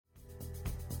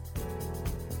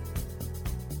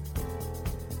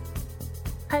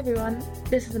Hi everyone,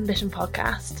 this is Ambition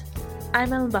Podcast.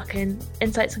 I'm Ellen Buchan,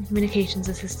 Insights and Communications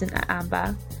Assistant at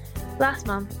AMBA. Last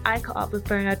month, I caught up with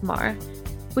Bernard Marr.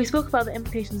 We spoke about the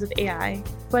implications of AI,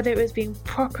 whether it was being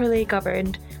properly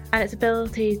governed, and its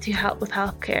ability to help with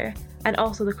healthcare, and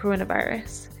also the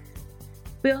coronavirus.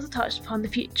 We also touched upon the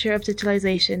future of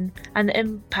digitalisation and the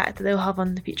impact that it will have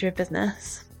on the future of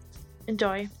business.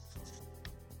 Enjoy.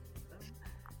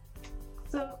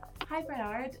 So, hi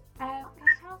Bernard. Can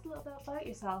you tell us a little bit about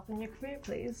yourself and your career,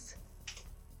 please?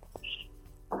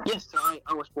 Yes, so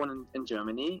I was born in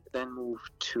Germany, then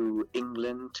moved to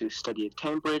England to study at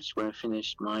Cambridge, where I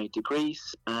finished my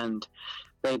degrees, and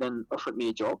they then offered me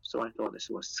a job. So I thought this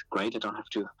was great. I don't have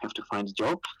to find a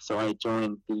job. So I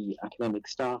joined the academic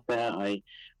staff there. I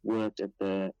worked at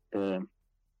the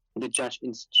Judge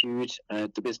Institute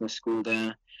at the business school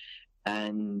there,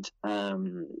 and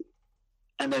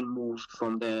then moved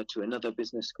from there to another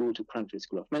business school, to Cranfield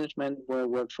School of Management, where I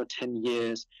worked for 10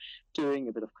 years, doing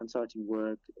a bit of consulting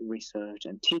work, research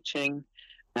and teaching.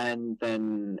 And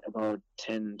then about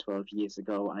 10, 12 years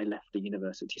ago, I left the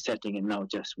university setting and now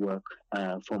just work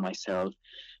for myself,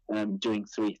 doing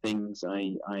three things.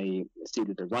 I still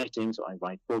do the writing, so I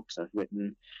write books. I've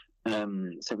written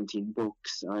 17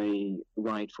 books. I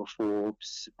write for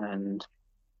Forbes and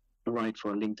write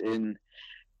for LinkedIn.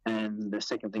 And the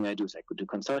second thing I do is I could do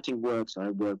consulting work. So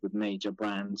I work with major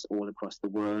brands all across the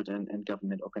world and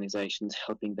government organizations,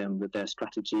 helping them with their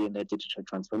strategy and their digital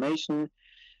transformation.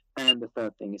 And the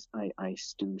third thing is I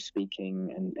do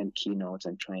speaking and keynotes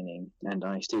and training. And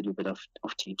I still do a bit of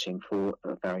teaching for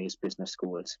various business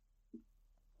schools.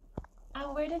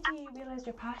 And where did you realise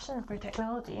your passion for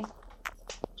technology?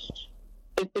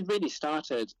 It really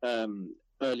started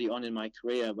early on in my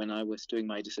career when I was doing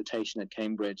my dissertation at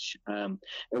Cambridge.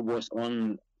 It was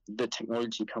on the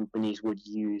technology companies would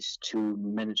use to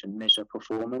manage and measure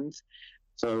performance.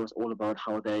 So it was all about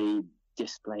how they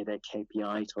display their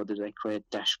KPIs, how do they create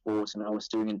dashboards, and I was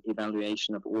doing an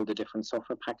evaluation of all the different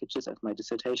software packages as my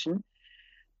dissertation.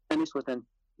 And this was then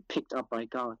picked up by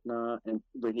Gartner and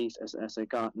released as a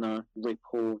Gartner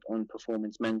report on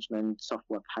performance management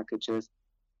software packages,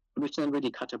 which then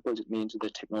really catapulted me into the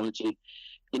technology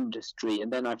industry.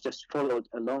 And then I've just followed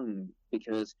along,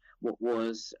 because what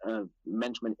was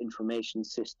management information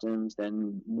systems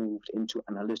then moved into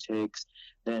analytics,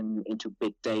 then into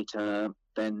big data,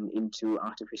 then into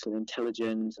artificial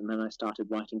intelligence. And then I started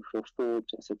writing for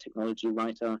Forbes as a technology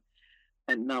writer.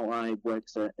 And now I work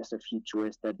as a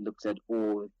futurist that looks at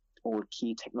all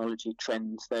key technology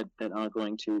trends that are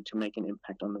going to make an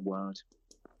impact on the world.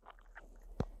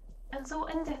 And so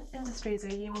what industries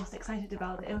are you most excited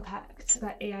about the impact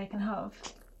that AI can have?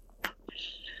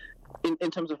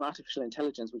 In terms of artificial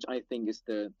intelligence, which I think is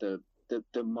the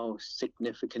most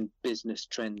significant business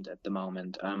trend at the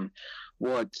moment, I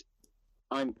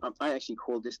actually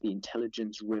call this the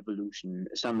intelligence revolution.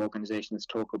 Some organizations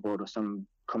talk about, or some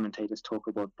commentators talk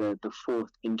about the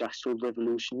fourth industrial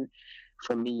revolution.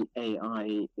 For me,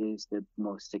 AI is the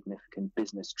most significant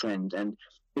business trend, and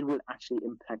it will actually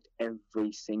impact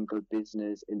every single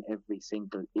business in every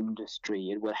single industry.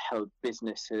 It will help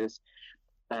businesses,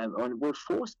 or it will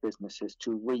force businesses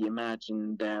to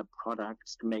reimagine their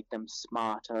products, to make them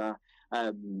smarter.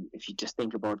 If you just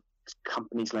think about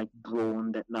companies like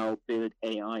Braun that now build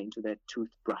AI into their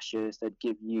toothbrushes that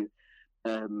give you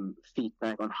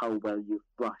feedback on how well you've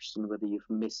brushed and whether you've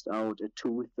missed out a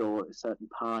tooth or a certain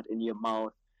part in your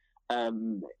mouth.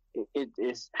 It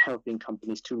is helping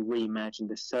companies to reimagine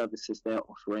the services they're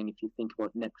offering. If you think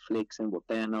about Netflix and what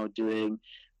they're now doing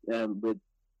with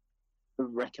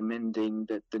recommending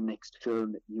the next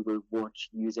film that you will watch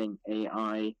using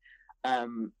AI.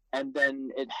 And then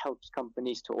it helps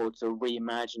companies to also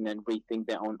reimagine and rethink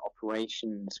their own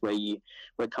operations,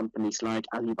 where companies like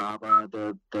Alibaba,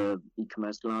 the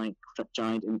e-commerce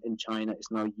giant in China, is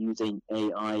now using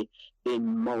AI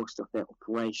in most of their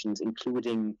operations,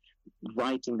 including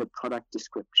writing the product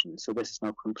description. So this is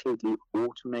now completely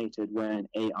automated, where an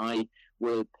AI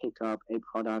will pick up a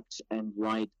product and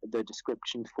write the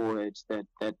description for it that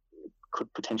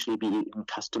could potentially be even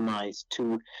customized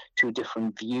to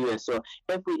different viewers. So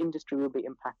every industry will be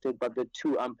impacted, but the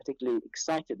two I'm particularly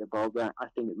excited about, where I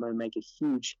think it will make a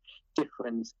huge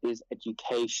difference, is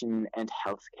education and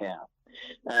healthcare.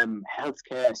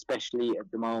 Healthcare, especially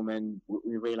at the moment,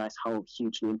 we realize how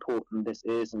hugely important this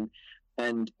is,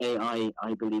 and AI,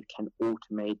 I believe, can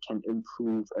automate, can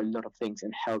improve a lot of things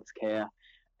in healthcare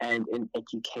and in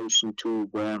education too,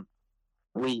 where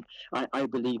I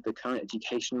believe the current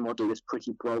education model is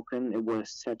pretty broken. It was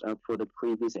set up for the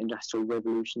previous industrial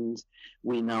revolutions.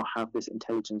 We now have this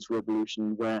intelligence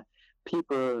revolution where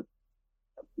people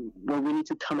well, we need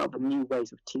to come up with new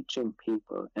ways of teaching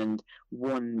people, and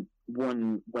one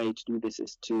way to do this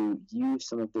is to use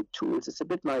some of the tools. It's a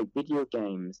bit like video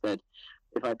games, that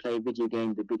if I play a video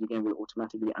game, the video game will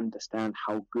automatically understand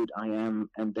how good I am,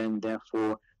 and then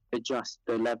therefore adjust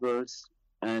the levels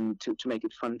and to make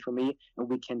it fun for me. And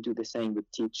we can do the same with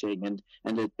teaching, and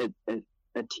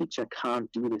a teacher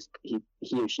can't do this. He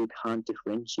or she can't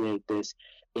differentiate this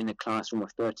in a classroom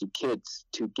of 30 kids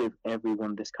to give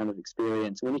everyone this kind of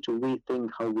experience. We need to rethink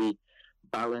how we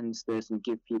balance this and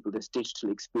give people this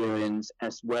digital experience,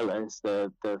 as well as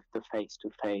the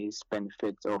face-to-face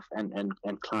benefits of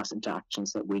and class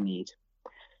interactions that we need.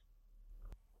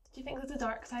 Do you think there's a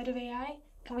dark side of AI?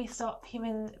 Can we stop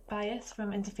human bias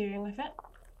from interfering with it?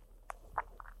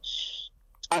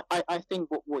 I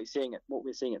think what we're seeing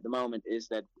at the moment is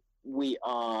that we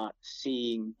are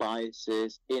seeing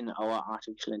biases in our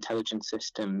artificial intelligence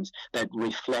systems that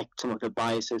reflect some of the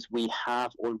biases we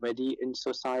have already in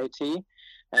society,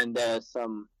 and there's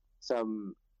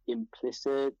some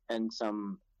implicit and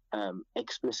some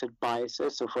explicit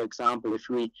biases. So, for example, if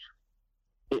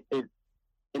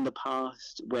in the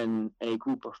past, when a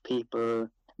group of people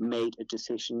made a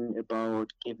decision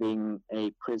about giving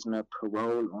a prisoner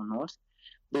parole or not,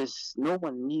 no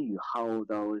one knew how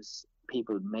those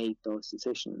people made those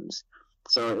decisions.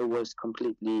 So it was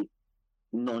completely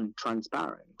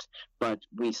non-transparent. But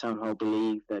we somehow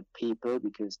believe that people,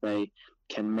 because they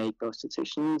can make those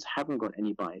decisions, haven't got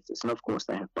any biases. And of course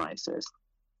they have biases.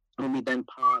 When we then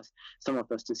pass some of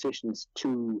those decisions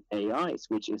to AIs,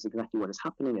 which is exactly what is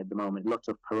happening at the moment, lots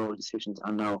of parole decisions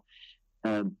are now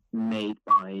made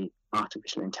by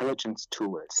artificial intelligence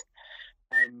tools.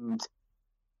 And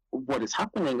what is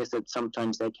happening is that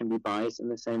sometimes they can be biased in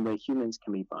the same way humans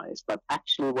can be biased. But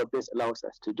actually what this allows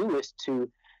us to do is to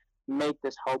make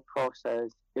this whole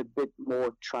process a bit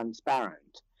more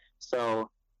transparent. So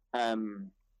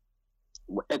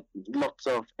lots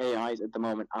of AIs at the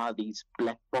moment are these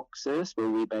black boxes where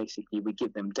we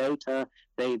give them data,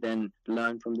 they then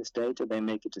learn from this data, they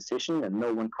make a decision, and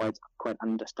no one quite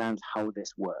understands how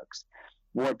this works.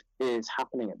 What is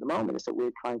happening at the moment is that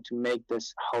we're trying to make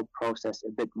this whole process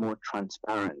a bit more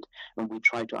transparent, and we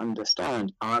try to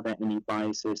understand, are there any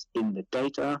biases in the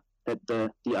data that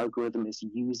the algorithm is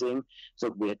using?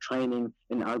 So we're training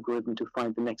an algorithm to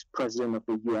find the next president of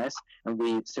the US, and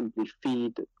we simply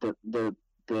feed the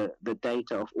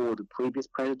data of all the previous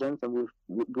presidents, and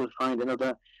we'll find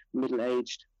another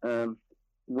middle-aged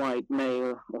white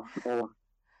male,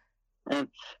 and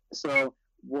so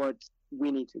what we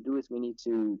need to do is we need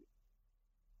to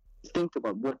think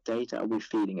about what data are we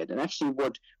feeding it. And actually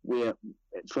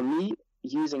for me,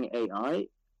 using AI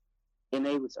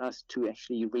enables us to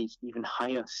actually reach even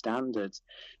higher standards,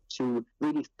 to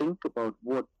really think about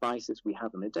what biases we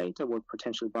have in the data, what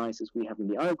potential biases we have in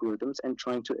the algorithms, and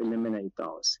trying to eliminate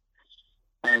those.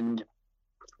 And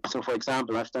so, for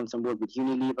example, I've done some work with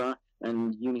Unilever,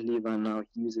 and Unilever now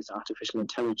uses artificial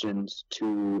intelligence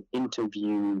to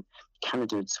interview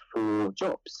candidates for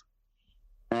jobs.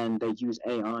 And they use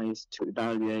AIs to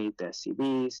evaluate their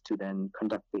CVs, to then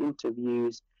conduct the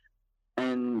interviews.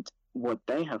 And what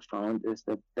they have found is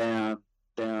that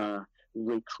they're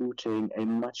recruiting a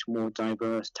much more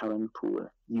diverse talent pool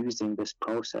using this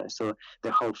process. So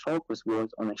the whole focus was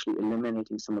on actually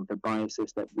eliminating some of the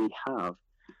biases that we have.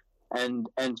 And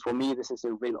for me, this is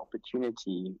a real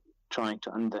opportunity, trying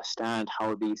to understand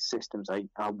how these systems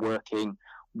are working,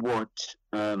 what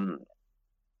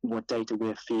data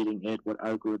we're feeding it, what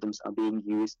algorithms are being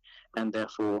used, and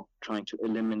therefore trying to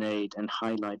eliminate and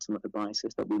highlight some of the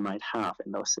biases that we might have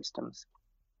in those systems.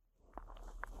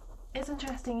 It's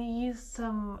interesting, you use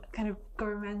some kind of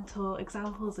governmental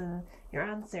examples in your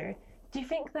answer. Do you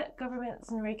think that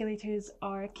governments and regulators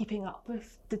are keeping up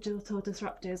with digital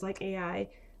disruptors like AI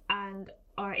and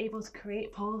are able to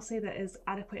create policy that is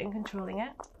adequate in controlling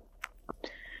it?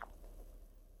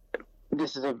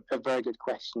 This is a very good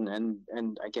question,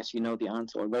 and I guess you know the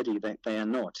answer already, that they are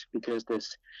not, because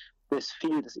this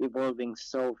field is evolving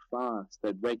so fast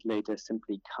that regulators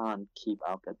simply can't keep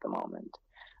up at the moment.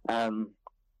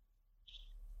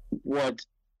 What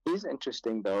is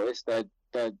interesting, though, is that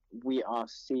we are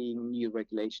seeing new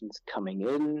regulations coming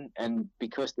in, and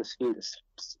because this field is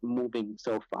moving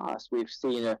so fast, we've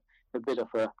seen a bit of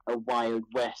a wild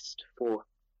west for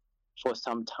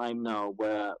some time now,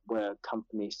 where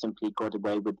companies simply got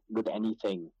away with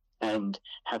anything, and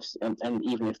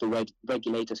even if the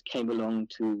regulators came along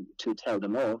to tell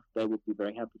them off, they would be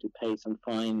very happy to pay some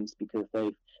fines, because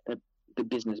the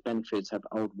business benefits have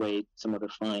outweighed some of the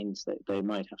fines that they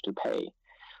might have to pay.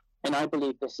 And I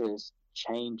believe this is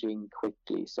changing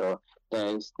quickly. So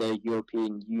there's the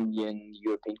European Union,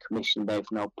 European Commission,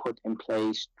 they've now put in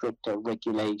place stricter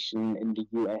regulation. In the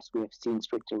US, we have seen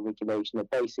stricter regulation that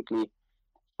basically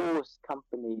force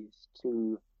companies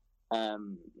to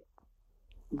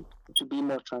be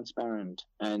more transparent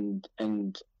and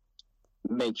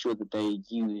make sure that they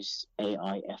use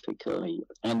AI ethically.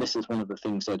 And this is one of the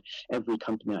things that every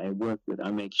company I work with,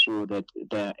 I make sure that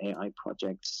their AI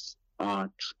projects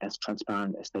are as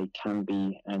transparent as they can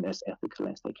be and as ethical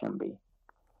as they can be.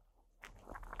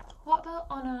 What about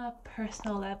on a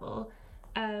personal level?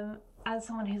 As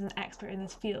someone who's an expert in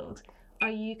this field, are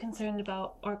you concerned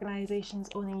about organisations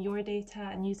owning your data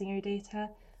and using your data?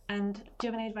 And do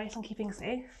you have any advice on keeping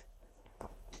safe?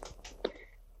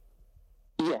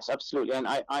 Yes, absolutely. And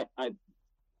I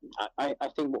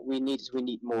think what we need is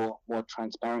more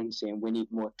transparency, and we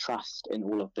need more trust in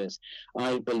all of this.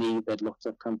 I believe that lots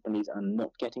of companies are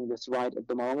not getting this right at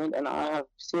the moment, and I have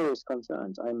serious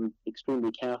concerns. I'm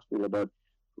extremely careful about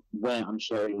where I'm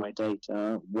sharing my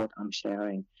data, what I'm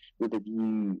sharing, with a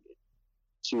view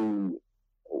to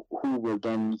who will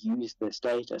then use this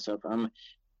data. So if I'm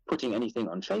putting anything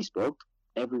on Facebook,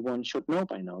 everyone should know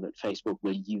by now that Facebook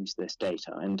will use this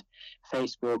data, and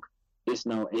Facebook is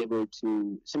now able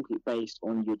to, simply based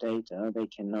on your data, they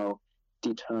can now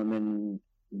determine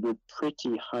with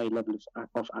pretty high level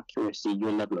of accuracy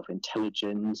your level of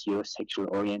intelligence, your sexual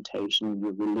orientation,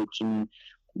 your religion,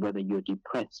 whether you're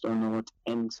depressed or not,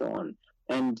 and so on.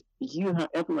 And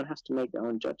everyone has to make their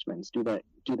own judgments. Do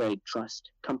they trust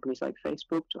companies like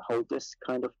Facebook to hold this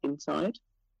kind of insight?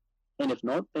 And if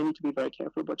not, they need to be very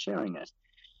careful about sharing it.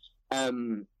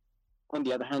 On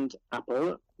the other hand,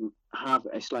 Apple have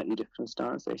a slightly different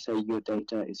stance. They say your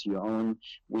data is your own.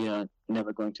 We are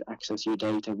never going to access your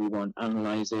data. We won't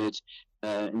analyze it,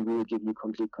 and we will give you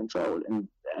complete control. And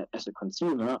as a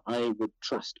consumer, I would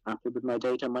trust Apple with my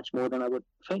data much more than I would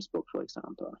Facebook, for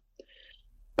example.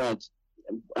 But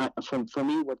for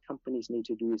me, what companies need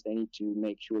to do is they need to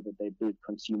make sure that they build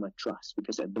consumer trust,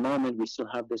 because at the moment we still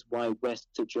have this Wild West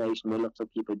situation where lots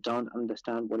of people don't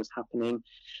understand what is happening.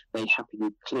 They happily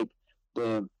click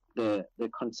the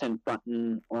consent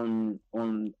button on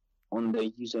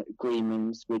the user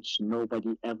agreements, which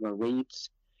nobody ever reads,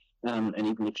 and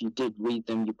even if you did read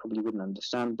them, you probably wouldn't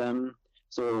understand them.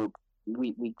 So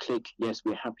we click yes,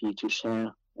 we're happy to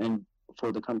share, and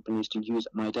for the companies to use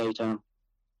my data.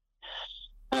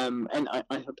 And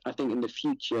I think in the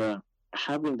future,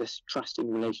 having this trusting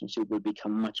relationship will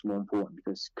become much more important,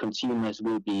 because consumers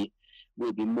will be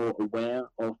more aware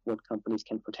of what companies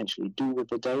can potentially do with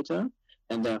the data,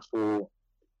 and therefore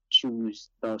choose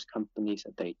those companies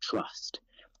that they trust.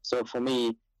 So for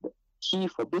me, the key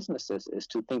for businesses is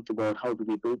to think about how do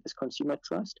we build this consumer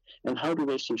trust, and how do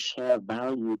we actually share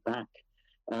value back.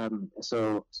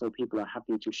 So people are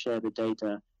happy to share the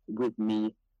data with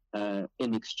me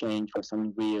in exchange for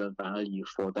some real value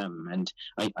for them. And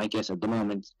I guess at the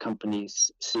moment,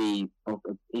 companies see, or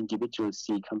individuals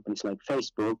see companies like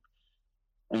Facebook,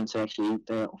 and so actually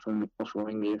they're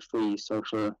offering me a free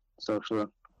social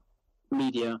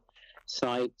media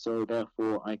site, so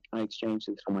therefore I exchange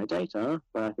this for my data.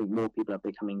 But I think more people are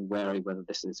becoming wary whether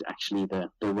this is actually the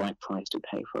right price to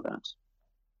pay for that.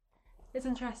 It's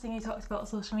interesting you talked about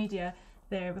social media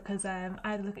there, because I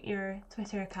had a look at your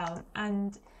Twitter account,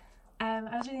 and I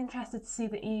was really interested to see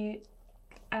that you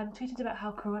tweeted about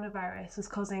how coronavirus was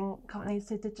causing companies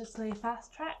to digitally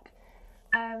fast track.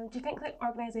 Do you think that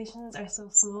organisations are so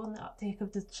slow in the uptake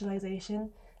of digitalisation?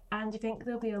 And do you think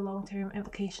there'll be a long-term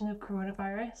implication of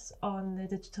coronavirus on the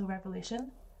digital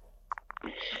revolution?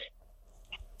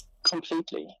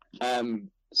 Completely.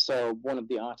 So one of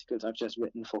the articles I've just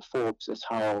written for Forbes is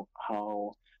how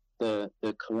the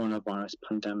coronavirus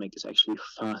pandemic is actually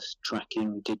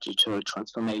fast-tracking digital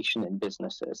transformation in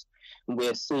businesses. And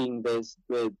we're seeing this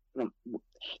with,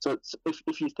 so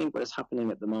if you think what is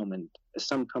happening at the moment,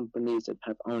 some companies that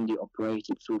have only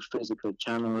operated through physical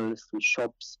channels, through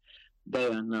shops, they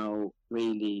are now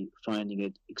really finding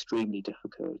it extremely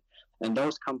difficult. And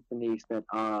those companies that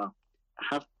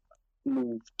have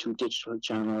moved to digital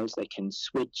channels, they can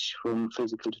switch from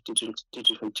physical to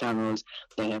digital channels.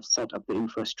 They have set up the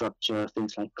infrastructure,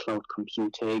 things like cloud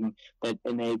computing, that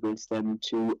enables them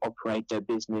to operate their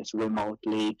business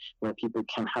remotely, where people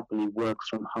can happily work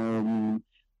from home,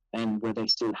 and where they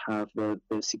still have the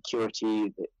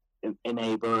security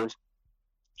enabled.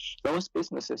 Those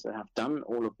businesses that have done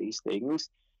all of these things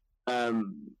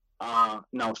are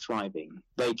now thriving.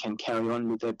 They can carry on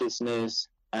with their business.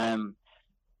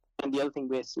 And the other thing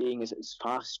we're seeing is it's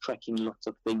fast-tracking lots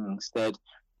of things that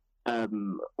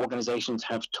organizations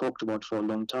have talked about for a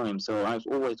long time. So I've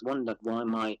always wondered why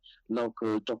my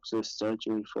local doctor's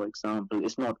surgery, for example,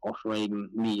 is not offering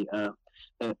me a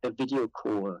video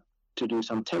call to do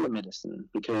some telemedicine.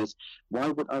 Because why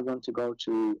would I want to go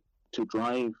to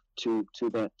drive to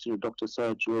the doctor's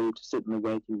surgery, to sit in the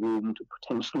waiting room, to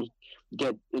potentially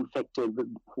get infected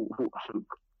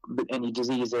with any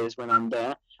diseases when I'm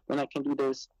there, when I can do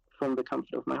this from the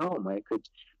comfort of my home? I could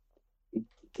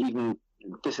even,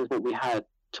 this is what we had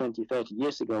 20, 30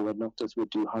 years ago, where doctors would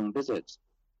do home visits.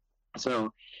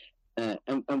 So,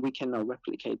 and we can now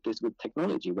replicate this with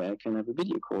technology, where I can have a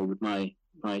video call with my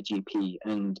GP,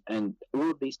 and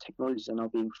all of these technologies are now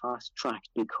being fast-tracked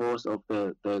because of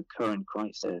the current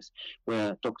crisis,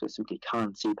 where doctors simply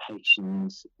can't see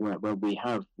patients, where we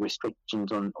have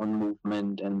restrictions on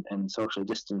movement and social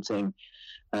distancing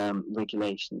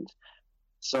regulations.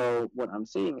 So what I'm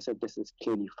seeing is that this is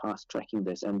clearly fast-tracking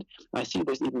this, and I see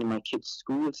this even in my kids'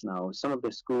 schools now. Some of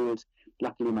the schools,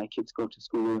 luckily my kids go to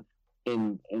school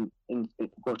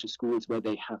go to schools where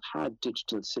they have had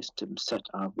digital systems set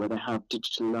up, where they have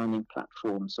digital learning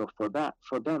platforms. So for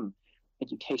them,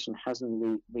 education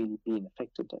hasn't really been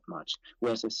affected that much.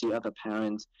 Whereas I see other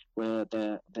parents where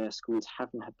their schools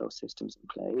haven't had those systems in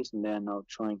place, and they're now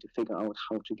trying to figure out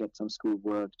how to get some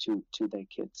schoolwork to their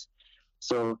kids.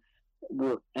 So,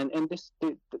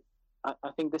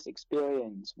 I think this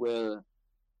experience will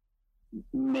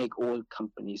make all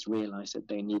companies realize that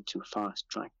they need to fast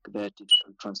track their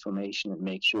digital transformation and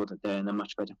make sure that they're in a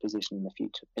much better position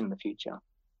in the future.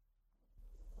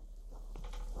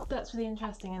 That's really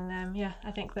interesting, and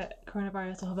I think that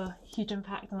coronavirus will have a huge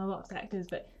impact on a lot of sectors,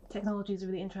 but technology is a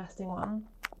really interesting one.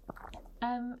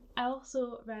 I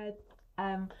also read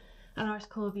an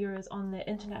article of yours on the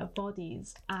Internet of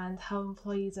Bodies and how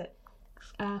employees at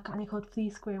a company called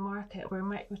Flea Square Market were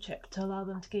microchipped to allow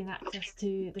them to gain access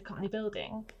to the company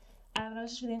building. And I was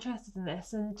just really interested in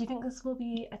this. And do you think this will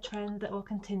be a trend that will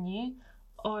continue,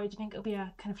 or do you think it'll be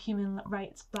a kind of human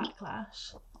rights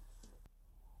backlash?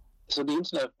 So the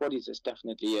Internet of Bodies is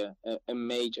definitely a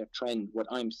major trend. What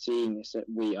I'm seeing is that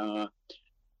we are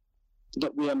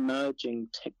merging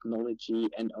technology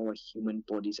and our human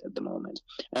bodies at the moment.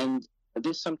 And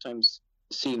this sometimes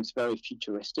seems very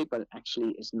futuristic, but it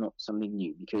actually is not something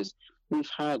new, because we've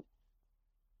had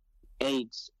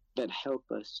aids that help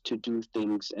us to do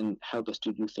things and help us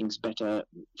to do things better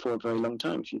for a very long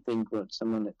time. If you think about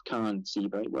someone that can't see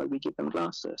very well, we give them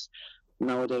glasses.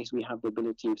 Nowadays, we have the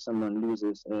ability, if someone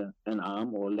loses an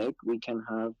arm or a leg, we can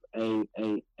have a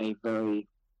very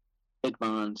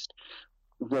advanced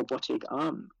robotic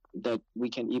arm that we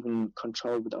can even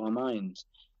control with our minds.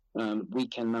 We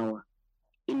can now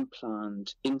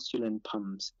implant insulin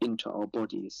pumps into our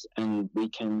bodies, and we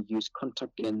can use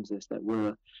contact lenses that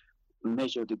will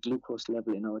measure the glucose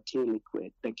level in our tear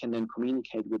liquid, that can then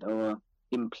communicate with our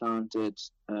implanted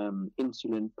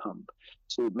insulin pump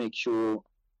to make sure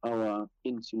our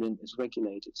insulin is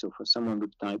regulated. So for someone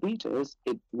with diabetes,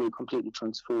 it will completely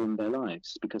transform their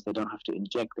lives, because they don't have to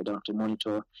inject, they don't have to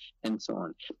monitor, and so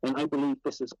on. And I believe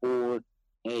this is all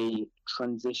a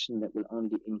transition that will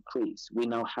only increase. We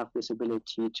now have this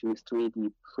ability to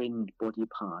 3D print body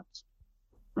parts.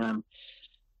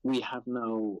 We have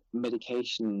now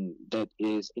medication that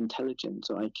is intelligent,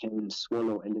 so I can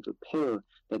swallow a little pill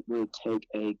that will take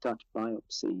a gut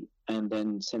biopsy and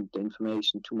then send the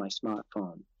information to my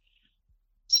smartphone.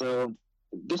 So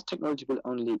this technology will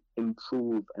only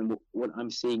improve, and what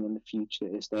I'm seeing in the future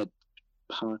is that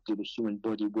partly the human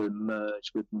body will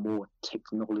merge with more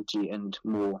technology and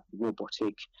more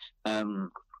robotic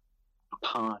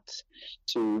parts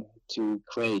to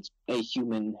create a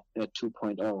human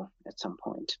 2.0 at some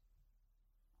point.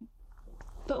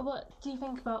 But what do you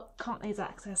think about companies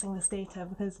accessing this data?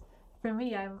 Because for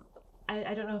me, I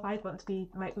don't know if I'd want to be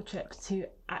microchipped to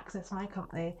access my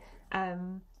company.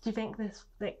 Do you think this,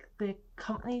 like the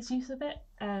company's use of it,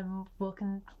 will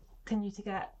continue to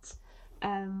get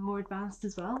more advanced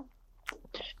as well?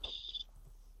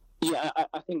 Yeah,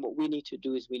 I think what we need to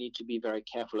do is we need to be very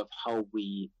careful of how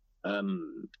we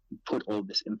put all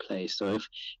this in place. So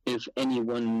if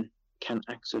anyone can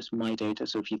access my data,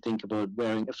 so if you think about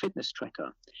wearing a fitness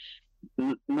tracker,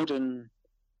 modern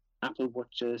Apple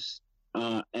Watches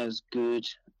are as good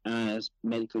as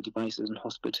medical devices in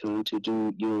hospital to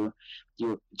do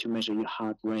to measure your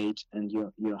heart rate and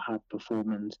your heart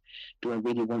performance. Do I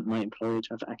really want my employer to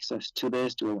have access to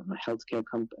this? Do I want my healthcare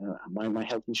my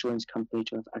health insurance company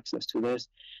to have access to this?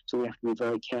 So we have to be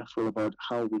very careful about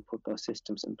how we put those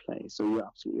systems in place. So you're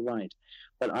absolutely right.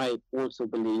 But I also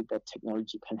believe that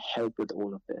technology can help with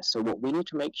all of this. So what we need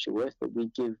to make sure is that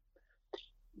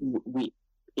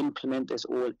implement this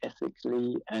all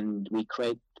ethically, and we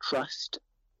create trust,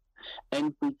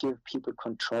 and we give people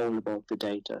control about the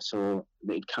data so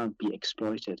it can't be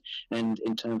exploited. And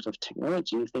in terms of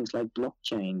technology, things like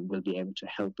blockchain will be able to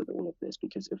help with all of this,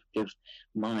 because if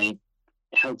my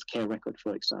healthcare record,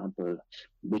 for example,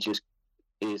 which is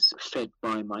fed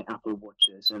by my Apple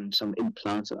Watches and some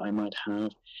implants that I might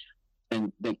have,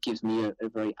 and that gives me a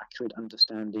very accurate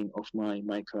understanding of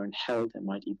my current health, and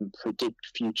might even predict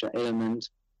future ailments.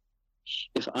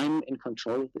 If I'm in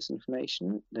control of this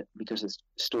information, because it's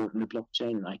stored in the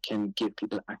blockchain, I can give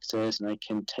people access, and I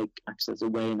can take access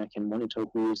away, and I can monitor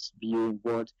who is viewing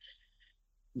what,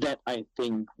 that I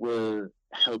think will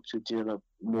help to develop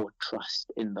more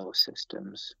trust in those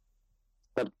systems.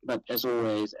 But as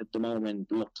always, at the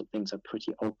moment, lots of things are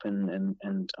pretty open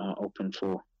and are open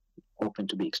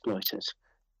to be exploited.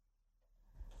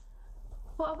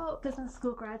 What about business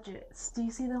school graduates? Do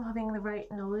you see them having the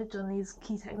right knowledge on these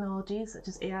key technologies such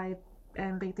as AI,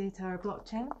 big data, or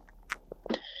blockchain?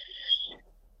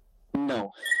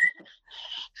 No.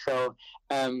 So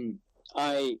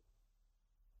I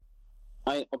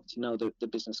obviously know the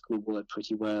business school world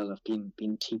pretty well. I've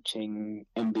been teaching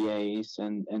MBAs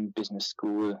and business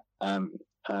school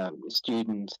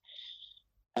students,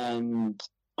 and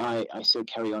I still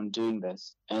carry on doing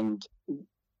this. And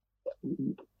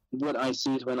what I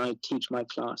see is when I teach my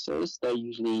classes, they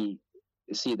usually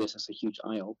see this as a huge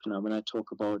eye-opener when I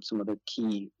talk about some of the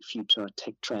key future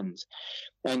tech trends.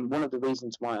 And one of the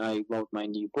reasons why I wrote my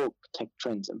new book, Tech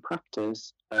Trends in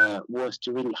Practice, was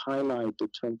to really highlight the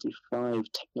 25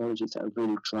 technologies that are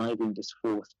really driving this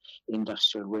fourth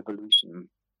industrial revolution.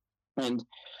 And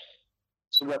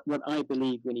so what I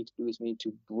believe we need to do is we need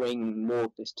to bring more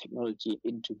of this technology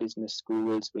into business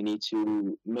schools. We need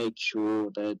to make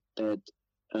sure that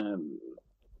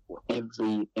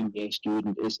every MBA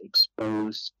student is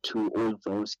exposed to all of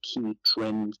those key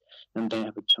trends, and they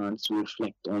have a chance to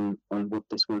reflect on what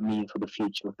this will mean for the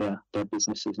future of their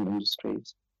businesses and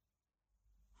industries.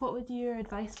 What would your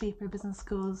advice be for business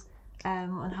schools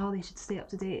on how they should stay up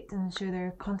to date and ensure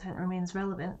their content remains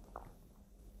relevant?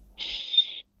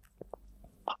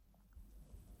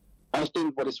 I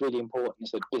think what is really important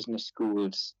is that business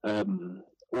schools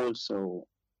also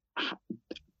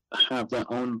have their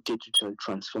own digital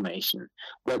transformation.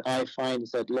 What I find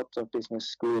is that lots of business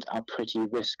schools are pretty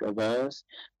risk averse.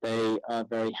 They are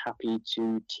very happy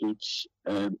to teach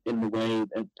in the way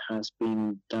that has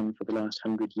been done for the last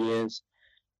 100 years.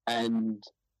 And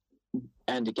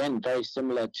again, very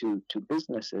similar to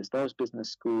businesses, those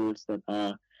business schools that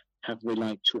have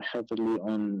relied too heavily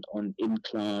on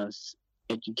in-class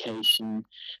education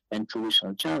and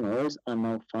traditional channels are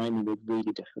now finding it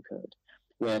really difficult.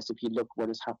 Whereas if you look what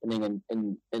is happening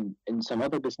in some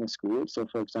other business schools, so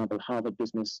for example, Harvard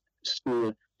Business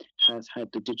School has had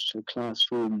the digital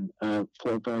classroom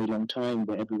for a very long time,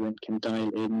 where everyone can dial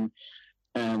in,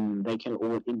 they can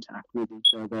all interact with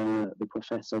each other, the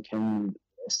professor can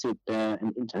sit there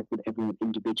and interact with everyone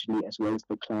individually as well as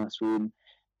the classroom,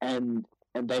 and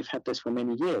they've had this for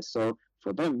many years. So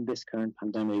for them, this current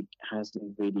pandemic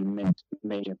hasn't really meant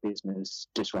major business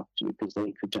disruption, because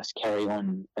they could just carry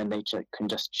on and they can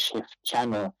just shift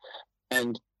channel.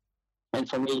 And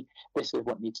for me, this is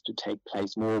what needs to take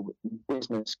place more.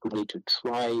 Business could need to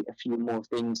try a few more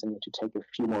things and need to take a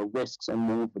few more risks and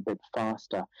move a bit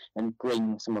faster and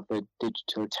bring some of the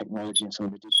digital technology and some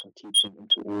of the digital teaching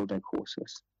into all their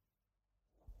courses.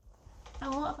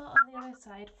 And what about on the other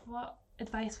side? What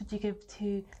advice would you give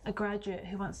to a graduate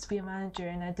who wants to be a manager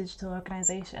in a digital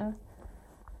organisation?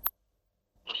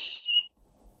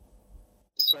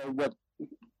 So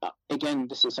again,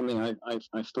 this is something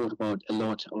I've thought about a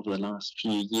lot over the last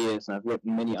few years, and I've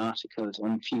written many articles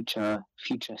on future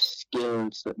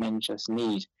skills that managers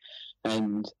need.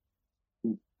 And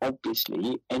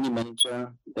obviously, any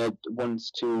manager that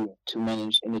wants to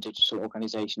manage in a digital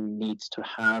organization needs to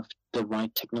have the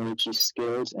right technology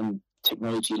skills and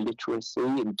technology literacy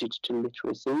and digital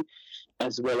literacy,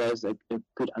 as well as a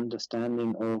good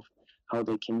understanding of how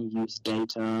they can use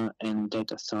data and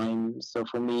data science. So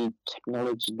for me,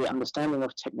 the understanding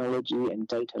of technology and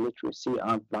data literacy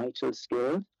are vital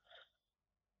skills.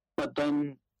 But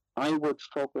then I would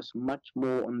focus much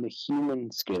more on the human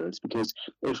skills, because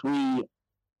if we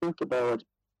think about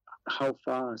how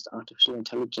fast artificial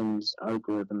intelligence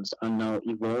algorithms are now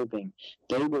evolving,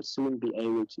 they will soon be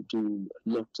able to do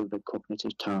lots of the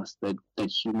cognitive tasks that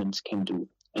humans can do,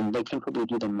 and they can probably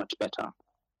do them much better.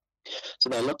 So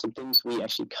there are lots of things we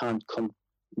actually can't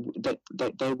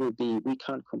we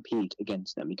can't compete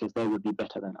against them, because they will be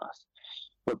better than us.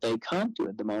 What they can't do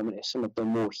at the moment is some of the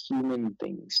more human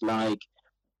things, like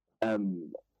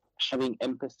having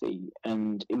empathy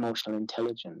and emotional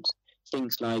intelligence.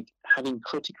 Things like having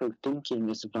critical thinking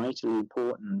is vitally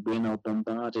important. We're now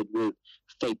bombarded with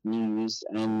fake news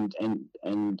and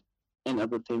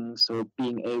other things. So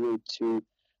being able to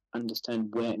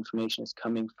understand where information is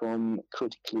coming from,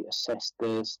 critically assess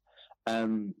this,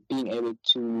 being able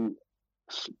to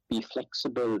be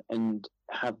flexible and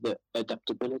have the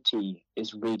adaptability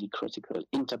is really critical.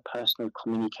 Interpersonal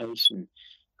communication,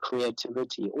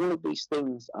 creativity, all of these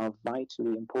things are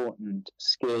vitally important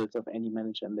skills of any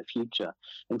manager in the future.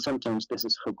 And sometimes this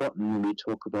is forgotten when we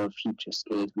talk about future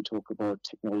skills, we talk about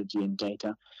technology and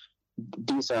data.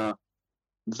 These are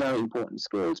very important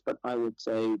skills, but I would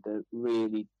say the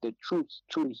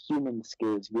truly human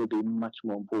skills will be much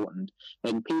more important.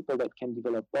 And people that can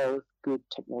develop both good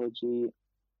technology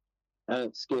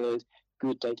skills,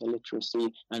 good data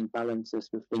literacy, and balances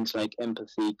with things like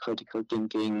empathy, critical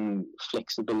thinking,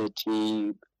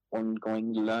 flexibility,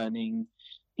 ongoing learning,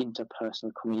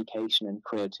 interpersonal communication, and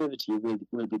creativity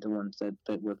will be the ones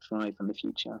that will thrive in the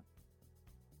future.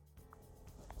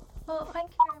 Well,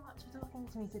 thank you very much for talking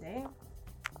to me today.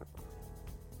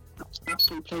 It's an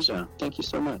absolute pleasure. Thank you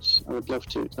so much. I would love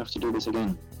to do this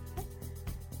again.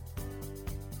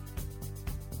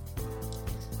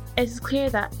 It is clear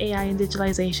that AI and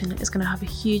digitalisation is going to have a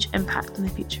huge impact on the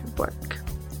future of work.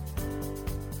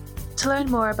 To learn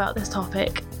more about this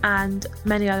topic and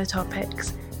many other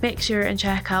topics, make sure and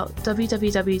check out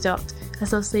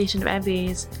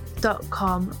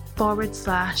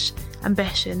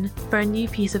www.associationofmbas.com/ambition for a new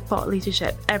piece of thought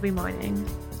leadership every morning.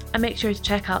 And make sure to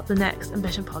check out the next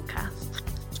Ambition podcast.